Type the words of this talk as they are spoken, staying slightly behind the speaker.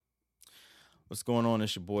What's going on?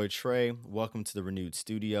 It's your boy Trey. Welcome to the Renewed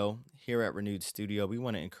Studio. Here at Renewed Studio, we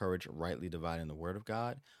want to encourage rightly dividing the Word of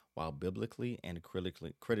God while biblically and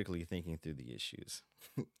critically thinking through the issues.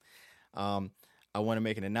 I want to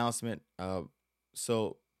make an announcement.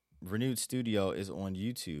 So, Renewed Studio is on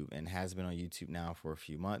YouTube and has been on YouTube now for a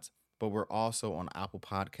few months, but we're also on Apple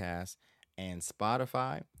Podcasts and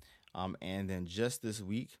Spotify. And then just this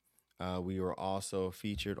week, we were also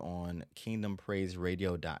featured on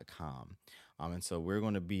kingdompraiseradio.com. And so we're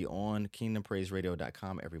going to be on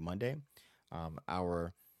kingdompraiseradio.com every Monday.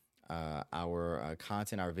 Our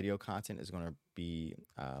content, our video content is going to be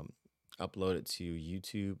uploaded to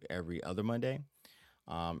YouTube every other Monday.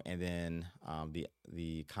 And then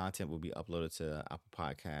the content will be uploaded to Apple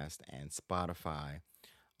Podcast and Spotify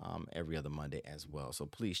every other Monday as well. So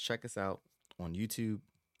please check us out on YouTube,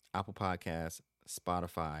 Apple Podcasts,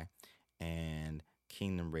 Spotify, and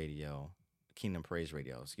kingdompraiseradio.com.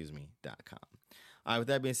 All right, with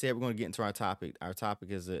that being said, we're going to get into our topic. Our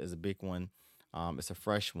topic is a big one. It's a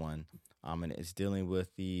fresh one, and it's dealing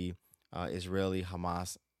with the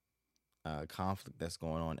Israeli-Hamas conflict that's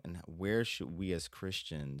going on, and where should we as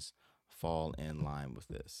Christians fall in line with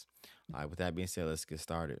this? All right, with that being said, let's get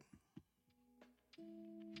started.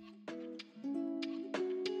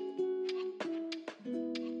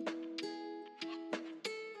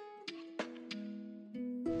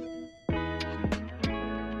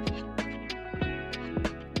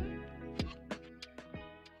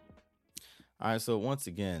 All right, so once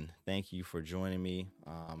again, thank you for joining me.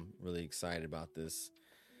 I'm really excited about this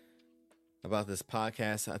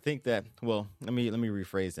podcast. I think that, well, let me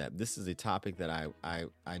rephrase that. This is a topic that I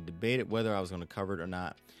debated whether I was going to cover it or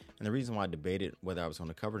not. And the reason why I debated whether I was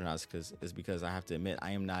going to cover it or not is because I have to admit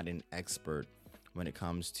I am not an expert when it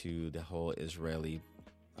comes to the whole Israeli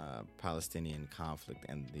Palestinian conflict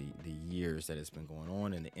and the years that it's been going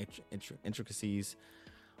on and the intricacies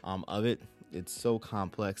of it. It's so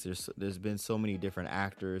complex. There's been so many different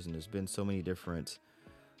actors, and there's been so many different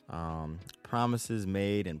promises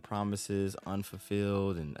made and promises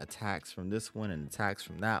unfulfilled, and attacks from this one and attacks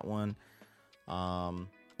from that one. And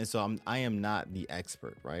so I am not the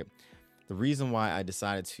expert, right? The reason why I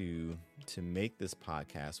decided to make this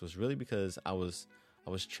podcast was really because I was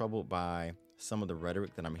troubled by some of the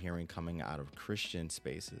rhetoric that I'm hearing coming out of Christian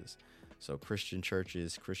spaces. So Christian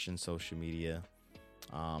churches, Christian social media,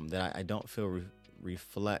 that I don't feel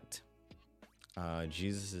reflect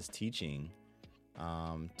Jesus's teaching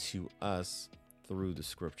to us through the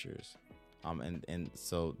scriptures. And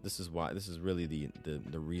so this is really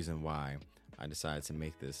the reason why I decided to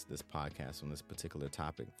make this podcast on this particular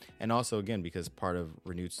topic. And also, again, because part of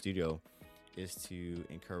Renewed Studio is to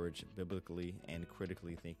encourage biblically and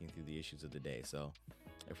critically thinking through the issues of the day. So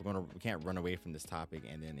if we can't run away from this topic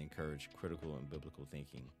and then encourage critical and biblical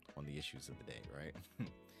thinking on the issues of the day, right?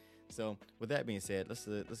 So with that being said, let's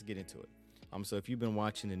get into it. So if you've been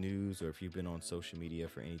watching the news or if you've been on social media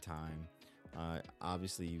for any time,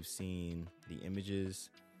 obviously you've seen the images,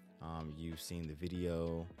 you've seen the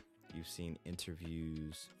video, you've seen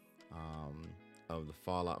interviews of the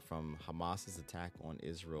fallout from Hamas's attack on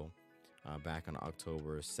Israel back on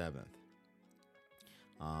October 7th.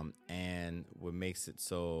 And what makes it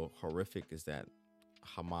so horrific is that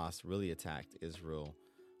Hamas really attacked Israel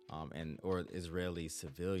or Israeli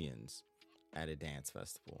civilians at a dance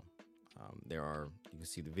festival. You can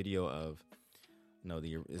see the video of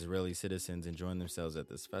the Israeli citizens enjoying themselves at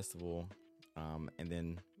this festival, and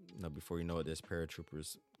then before you know it, there's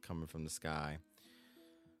paratroopers coming from the sky,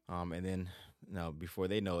 and then before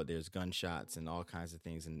they know it, there's gunshots and all kinds of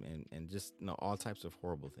things, and just all types of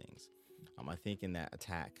horrible things. I think in that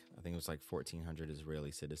attack, I think it was like 1,400 Israeli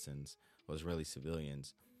citizens or Israeli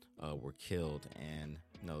civilians were killed, and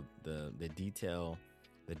the details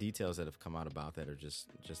that have come out about that are just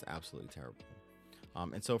absolutely terrible.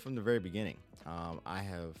 And so from the very beginning, I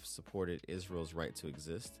have supported Israel's right to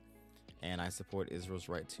exist, and I support Israel's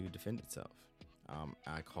right to defend itself.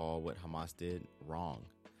 I call what Hamas did wrong,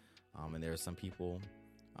 and there are some people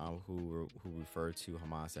who refer to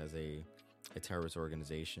Hamas as a terrorist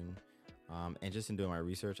organization. And just in doing my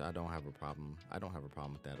research, I don't have a problem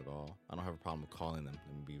with that at all. I don't have a problem with calling them.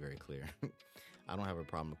 Let me be very clear. I don't have a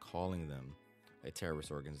problem with calling them a terrorist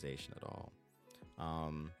organization at all.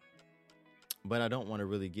 But I don't want to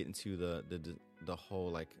really get into the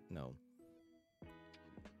whole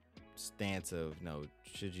stance of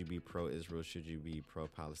should you be pro-Israel, should you be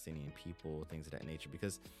pro-Palestinian people, things of that nature,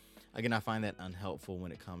 because again, I find that unhelpful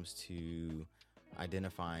when it comes to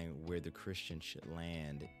identifying where the Christian should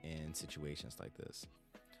land in situations like this.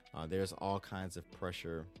 There's all kinds of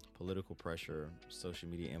pressure, political pressure, social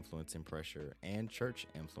media influencing pressure, and church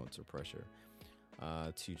influencer pressure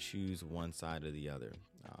to choose one side or the other.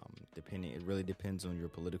 It really depends on your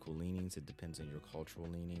political leanings. It depends on your cultural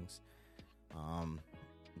leanings.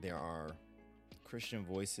 There are Christian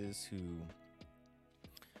voices who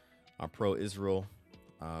are pro-Israel,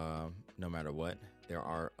 no matter what. There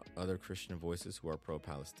are other Christian voices who are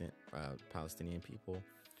Palestinian people,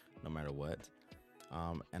 no matter what.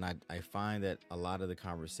 And I find that a lot of the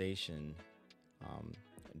conversation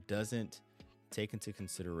doesn't take into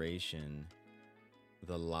consideration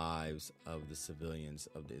the lives of the civilians,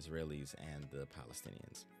 of the Israelis and the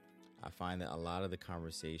Palestinians. I find that a lot of the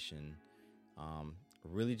conversation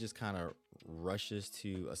really just kind of rushes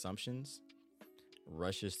to assumptions,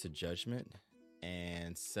 rushes to judgment,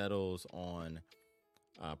 and settles on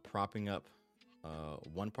propping up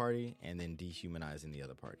one party and then dehumanizing the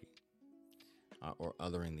other party, or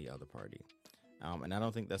othering the other party. And I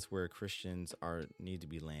don't think that's where Christians need to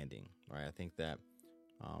be landing, right? I think that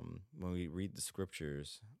when we read the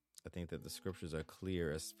scriptures, I think that the scriptures are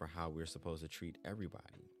clear as for how we're supposed to treat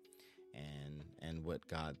everybody, and what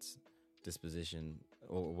God's disposition,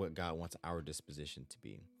 or what God wants our disposition to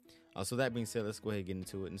be. So that being said, let's go ahead and get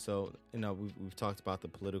into it. And so, we've talked about the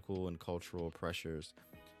political and cultural pressures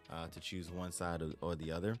to choose one side or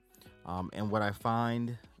the other. And what I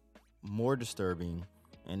find more disturbing,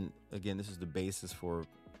 and again, this is the basis for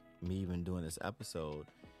me even doing this episode,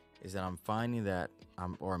 is that I'm finding that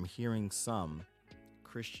I'm hearing some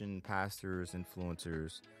Christian pastors,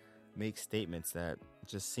 influencers make statements that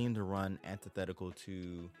just seem to run antithetical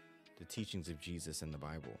to the teachings of Jesus in the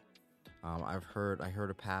Bible. I heard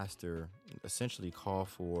a pastor essentially call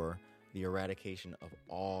for the eradication of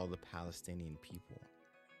all the Palestinian people.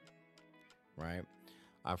 Right?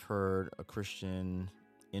 I've heard a Christian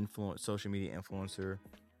social media influencer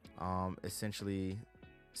essentially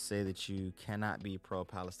say that you cannot be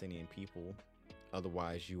pro-Palestinian people,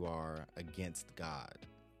 otherwise you are against God.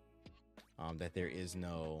 That there's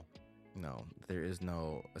no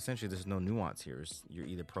nuance here. You're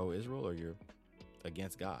either pro-Israel or you're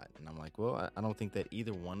against God. And I'm like, well, I don't think that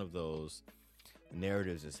either one of those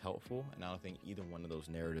narratives is helpful, and I don't think either one of those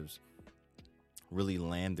narratives really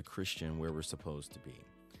land the Christian where we're supposed to be.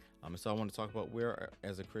 So I want to talk about where,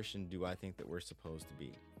 as a Christian, do I think that we're supposed to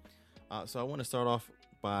be. So I want to start off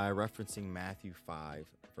by referencing Matthew 5,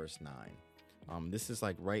 verse 9. This is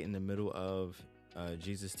like right in the middle of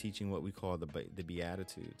Jesus teaching what we call the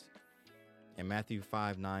Beatitudes. And Matthew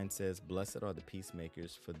 5:9 says, "Blessed are the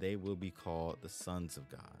peacemakers, for they will be called the sons of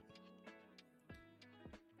God."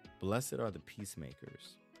 Blessed are the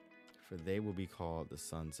peacemakers, for they will be called the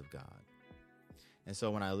sons of God. And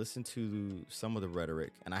so when I listen to some of the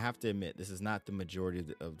rhetoric, and I have to admit, this is not the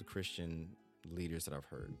majority of the Christian leaders that I've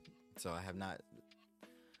heard. So I have not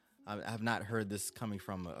heard this coming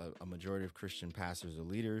from a majority of Christian pastors or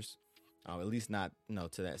leaders, at least not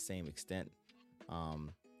to that same extent.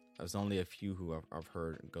 There's only a few who I've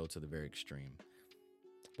heard go to the very extreme.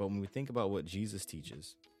 But when we think about what Jesus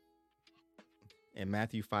teaches in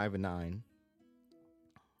Matthew 5:9,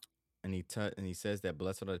 and he says that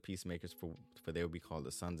blessed are the peacemakers, for they will be called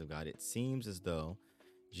the sons of God, it seems as though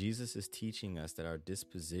Jesus is teaching us that our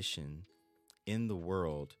disposition in the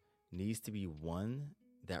world needs to be one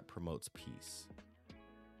that promotes peace.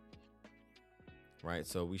 Right?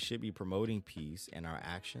 So we should be promoting peace in our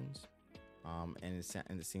actions. And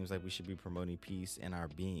it seems like we should be promoting peace in our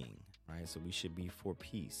being, right? So we should be for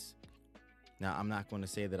peace. Now, I'm not going to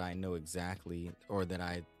say that I know exactly, or that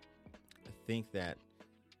I think that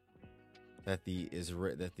the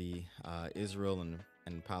Israel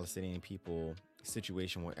and Palestinian people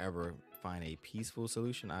situation will ever find a peaceful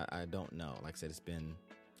solution. I don't know. Like I said, it's been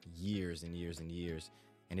years and years and years,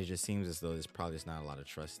 and it just seems as though there's probably just not a lot of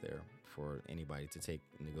trust there for anybody to take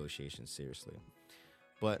negotiations seriously.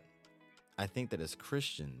 But I think that as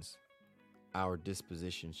Christians, our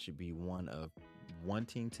disposition should be one of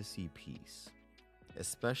wanting to see peace,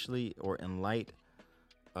 especially or in light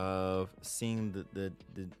of seeing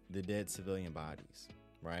the dead civilian bodies,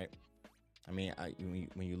 right? I mean,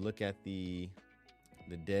 when you look at the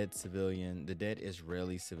dead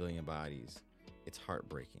Israeli civilian bodies, it's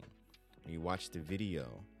heartbreaking. When you watch the video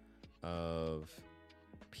of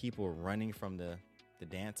people running from the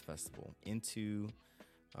dance festival into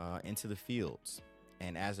the fields,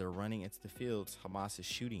 and as they're running into the fields, Hamas is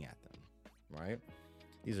shooting at them, right?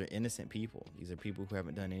 These are innocent people. These are people who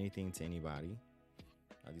haven't done anything to anybody.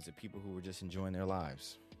 These are people who were just enjoying their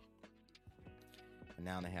lives. And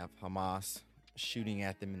now they have Hamas shooting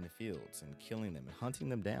at them in the fields and killing them and hunting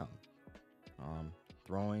them down,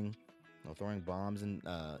 throwing bombs and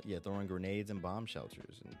throwing grenades and bomb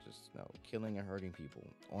shelters, and just killing and hurting people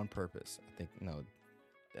on purpose. I think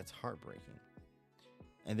that's heartbreaking.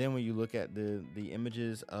 And then when you look at the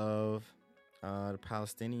images of the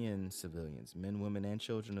Palestinian civilians, men, women, and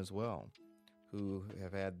children as well, who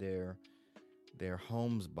have had their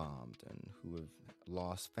homes bombed and who have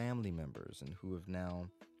lost family members and who have now,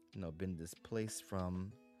 been displaced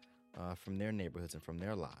from their neighborhoods and from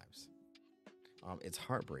their lives. It's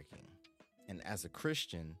heartbreaking. And as a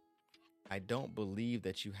Christian, I don't believe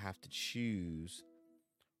that you have to choose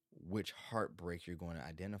which heartbreak you're going to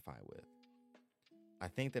identify with. I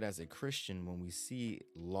think that as a Christian, when we see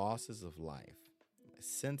losses of life,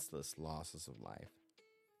 senseless losses of life,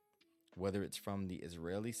 whether it's from the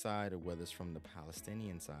Israeli side or whether it's from the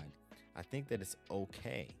Palestinian side, I think that it's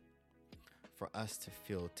okay for us to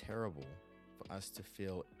feel terrible, for us to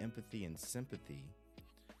feel empathy and sympathy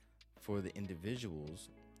for the individuals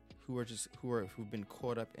who've been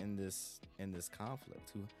caught up in this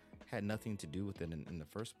conflict, who had nothing to do with it in the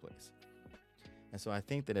first place. And so I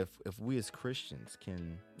think that if we as Christians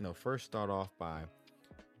can, first start off by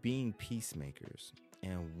being peacemakers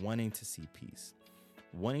and wanting to see peace.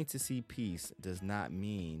 Wanting to see peace does not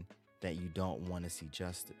mean that you don't want to see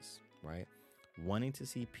justice, right? Wanting to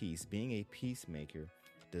see peace, being a peacemaker,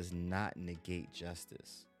 does not negate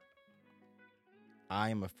justice. I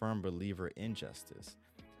am a firm believer in justice.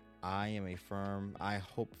 I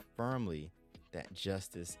hope firmly that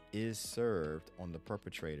justice is served on the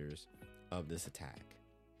perpetrators of this attack,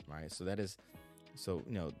 right? So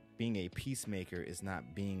being a peacemaker is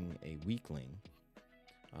not being a weakling.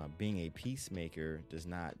 Being a peacemaker does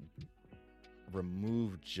not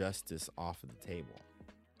remove justice off of the table.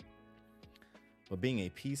 But being a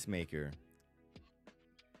peacemaker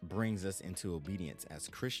brings us into obedience as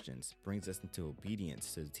Christians, brings us into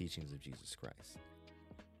obedience to the teachings of Jesus Christ,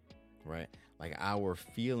 right? Like our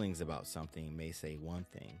feelings about something may say one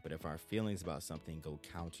thing, but if our feelings about something go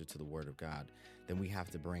counter to the word of God, then we have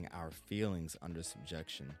to bring our feelings under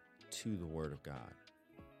subjection to the word of God.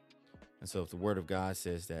 And so if the word of God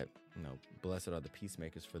says that, blessed are the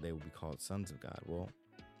peacemakers, for they will be called sons of God. Well,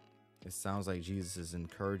 it sounds like Jesus is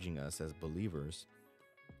encouraging us as believers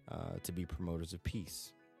to be promoters of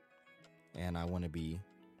peace. And I want to be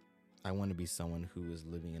someone who is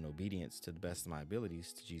living in obedience to the best of my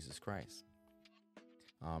abilities to Jesus Christ.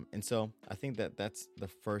 And so I think that that's the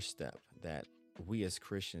first step that we as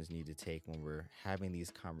Christians need to take when we're having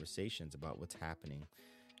these conversations about what's happening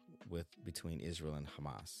between Israel and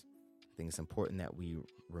Hamas. I think it's important that we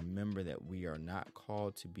remember that we are not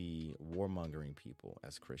called to be warmongering people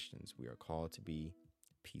as Christians. We are called to be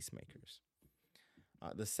peacemakers.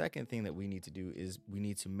 The second thing that we need to do is we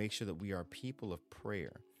need to make sure that we are people of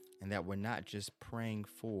prayer and that we're not just praying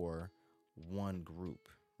for one group,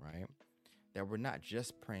 right? That we're not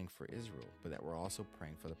just praying for Israel, but that we're also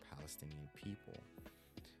praying for the Palestinian people,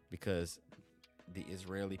 because the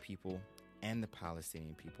Israeli people and the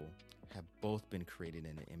Palestinian people have both been created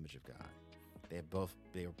in the image of God. They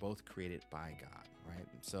are both created by God, right?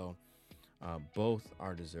 And so both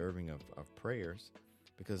are deserving of prayers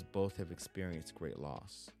because both have experienced great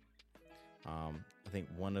loss. I think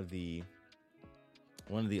one of the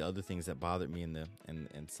other things that bothered me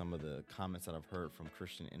in some of the comments that I've heard from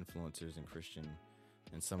Christian influencers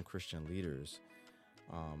and some Christian leaders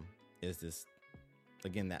is this,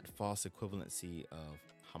 again, that false equivalency of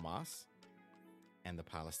Hamas and the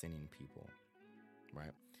Palestinian people,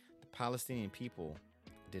 right? The Palestinian people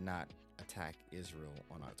did not attack Israel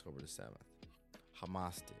on October the 7th.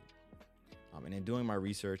 Hamas did. And in doing my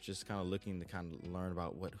research, just kind of looking to kind of learn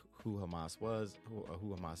about who Hamas was,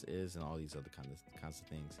 who Hamas is, and all these other kinds of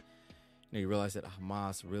things, you realize that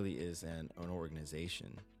Hamas really is an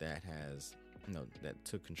organization that has, that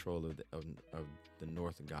took control of the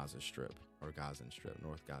North Gaza Strip, or Gazan Strip,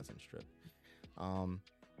 North Gazan Strip.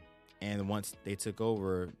 And once they took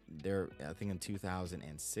over there, I think in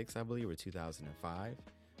 2006, I believe, or 2005,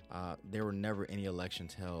 there were never any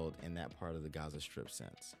elections held in that part of the Gaza Strip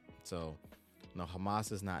since. So,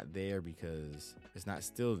 Hamas is not there because it's not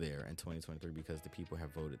still there in 2023 because the people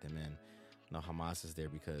have voted them in. No, Hamas is there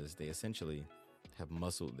because they essentially have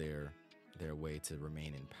muscled their way to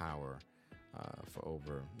remain in power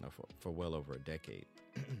for well over a decade.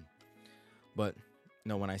 But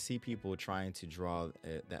when I see people trying to draw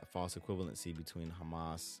that false equivalency between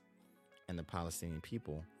Hamas and the Palestinian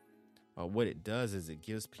people, what it does is it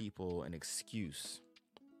gives people an excuse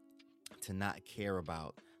to not care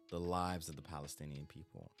about the lives of the Palestinian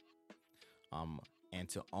people, and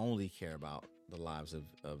to only care about the lives of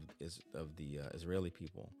the Israeli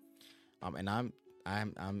people. And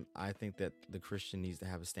I think that the Christian needs to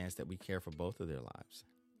have a stance that we care for both of their lives,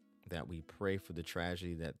 that we pray for the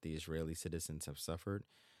tragedy that the Israeli citizens have suffered,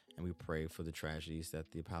 and we pray for the tragedies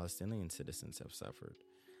that the Palestinian citizens have suffered.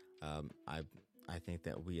 I think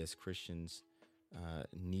that we as Christians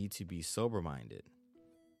need to be sober-minded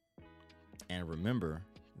and remember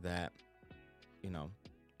that,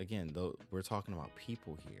 again, though we're talking about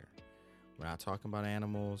people here. We're not talking about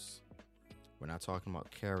animals. We're not talking about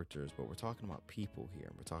characters, but we're talking about people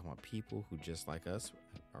here. We're talking about people who, just like us,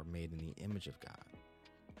 are made in the image of God.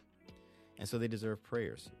 And so they deserve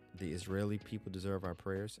prayers. The Israeli people deserve our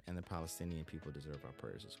prayers, and the Palestinian people deserve our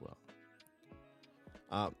prayers as well.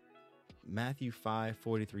 Matthew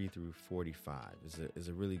 5:43 through 45 is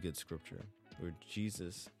a really good scripture where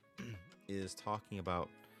Jesus is talking about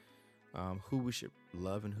who we should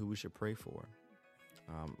love and who we should pray for.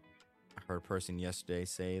 I heard a person yesterday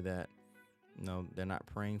say that, no, they're not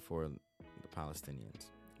praying for the Palestinians.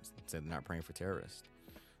 Said they're not praying for terrorists.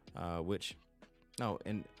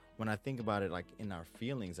 And when I think about it, like in our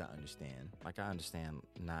feelings, I understand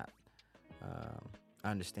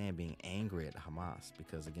being angry at Hamas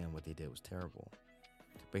because, again, what they did was terrible.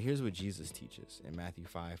 But here's what Jesus teaches in Matthew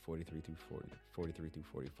 5:43 through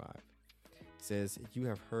 45. It says, "You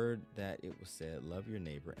have heard that it was said, love your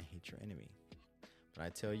neighbor and hate your enemy. But I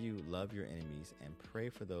tell you, love your enemies and pray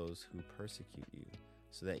for those who persecute you,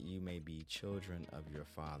 so that you may be children of your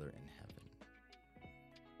Father in heaven."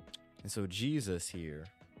 And so Jesus here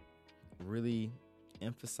really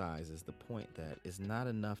emphasizes the point that it's not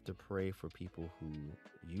enough to pray for people who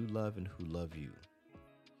you love and who love you.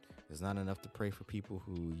 It's not enough to pray for people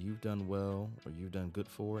who you've done well or you've done good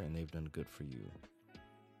for and they've done good for you.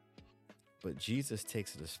 But Jesus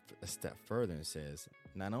takes it a step further and says,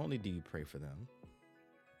 not only do you pray for them,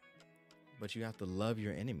 but you have to love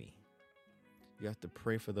your enemy. You have to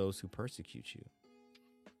pray for those who persecute you.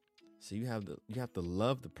 So you have to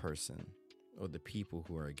love the person or the people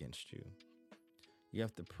who are against you. You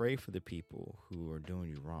have to pray for the people who are doing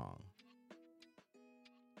you wrong.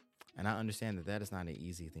 And I understand that is not an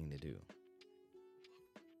easy thing to do.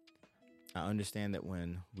 I understand that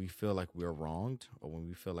when we feel like we're wronged or when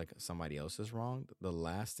we feel like somebody else is wronged, the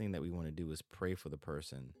last thing that we want to do is pray for the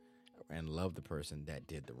person and love the person that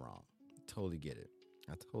did the wrong. Totally get it.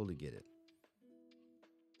 I totally get it.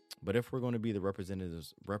 But if we're going to be the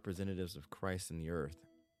representatives of Christ in the earth,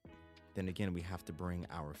 then again, we have to bring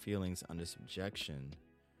our feelings under subjection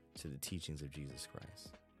to the teachings of Jesus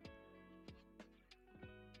Christ.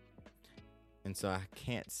 And so I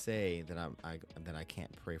can't say that I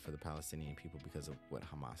can't pray for the Palestinian people because of what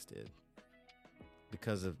Hamas did.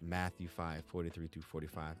 Because of Matthew 5:43 through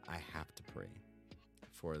 45, I have to pray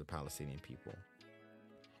for the Palestinian people,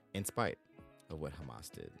 in spite of what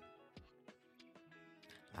Hamas did.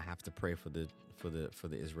 I have to pray for the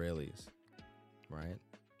Israelis, right?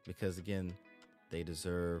 Because again, they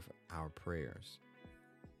deserve our prayers.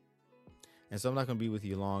 And so I'm not going to be with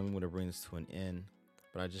you long. I'm going to bring this to an end.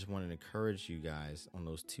 But I just want to encourage you guys on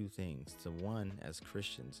those two things. So one, as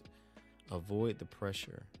Christians, avoid the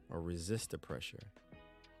pressure or resist the pressure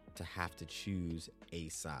to have to choose a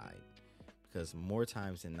side. Because more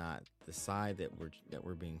times than not, the side that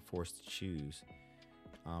we're being forced to choose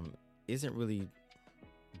isn't really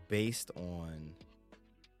based on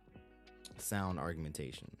sound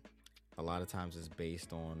argumentation. A lot of times it's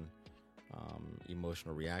based on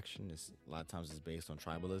emotional reaction. A lot of times it's based on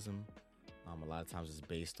tribalism. A lot of times it's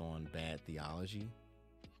based on bad theology.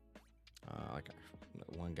 Like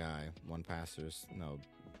one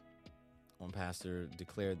pastor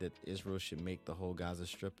declared that Israel should make the whole Gaza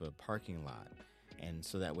Strip a parking lot, and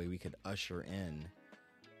so that way we could usher in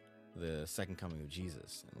the second coming of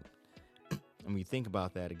Jesus. And when you think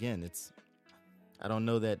about that, again, I don't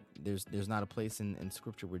know that there's not a place in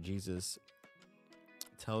Scripture where Jesus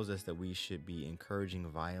tells us that we should be encouraging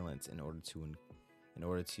violence in order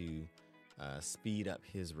to speed up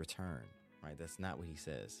his return, right? That's not what he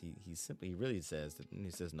says. He really says that. He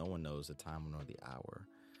says no one knows the time nor the hour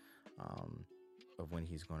of when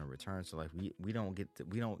he's going to return. So like we don't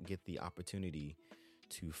get the opportunity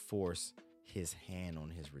to force his hand on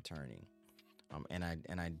his returning. And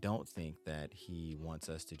I don't think that he wants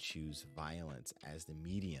us to choose violence as the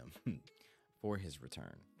medium for his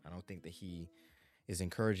return. I don't think that he is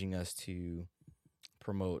encouraging us to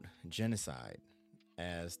promote genocide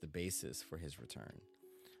as the basis for his return.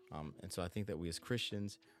 And so I think that we as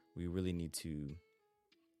Christians, we really need to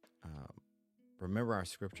remember our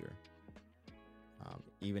scripture,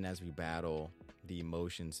 even as we battle the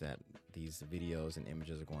emotions that these videos and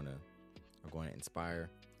images are going to inspire.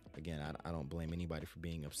 Again, I don't blame anybody for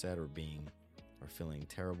being upset or feeling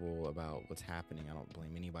terrible about what's happening. I don't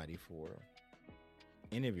blame anybody for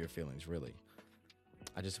any of your feelings, really.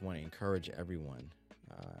 I just want to encourage everyone.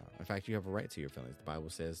 In fact, you have a right to your feelings. The Bible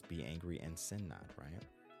says, be angry and sin not, right?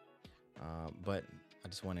 But I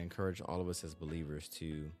just want to encourage all of us as believers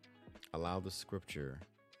to allow the scripture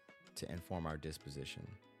to inform our disposition.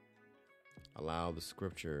 Allow the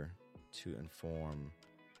scripture to inform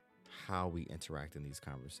how we interact in these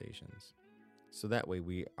conversations. So that way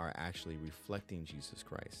we are actually reflecting Jesus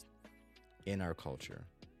Christ in our culture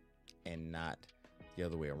and not the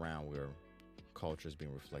other way around where culture is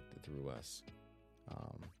being reflected through us.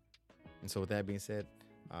 And so with that being said,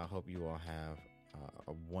 I hope you all have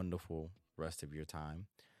a wonderful rest of your time.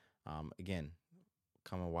 Again,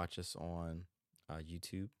 come and watch us on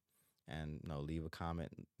YouTube and leave a comment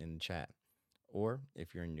in the chat. Or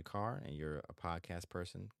if you're in your car and you're a podcast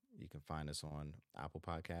person, you can find us on Apple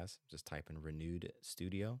Podcasts. Just type in Renewed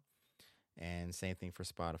Studio. And same thing for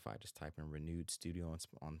Spotify. Just type in Renewed Studio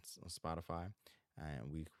on Spotify,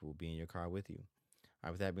 and we will be in your car with you. All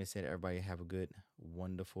right, with that being said, everybody have a good,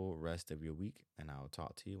 wonderful rest of your week, and I'll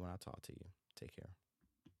talk to you when I talk to you. Take care.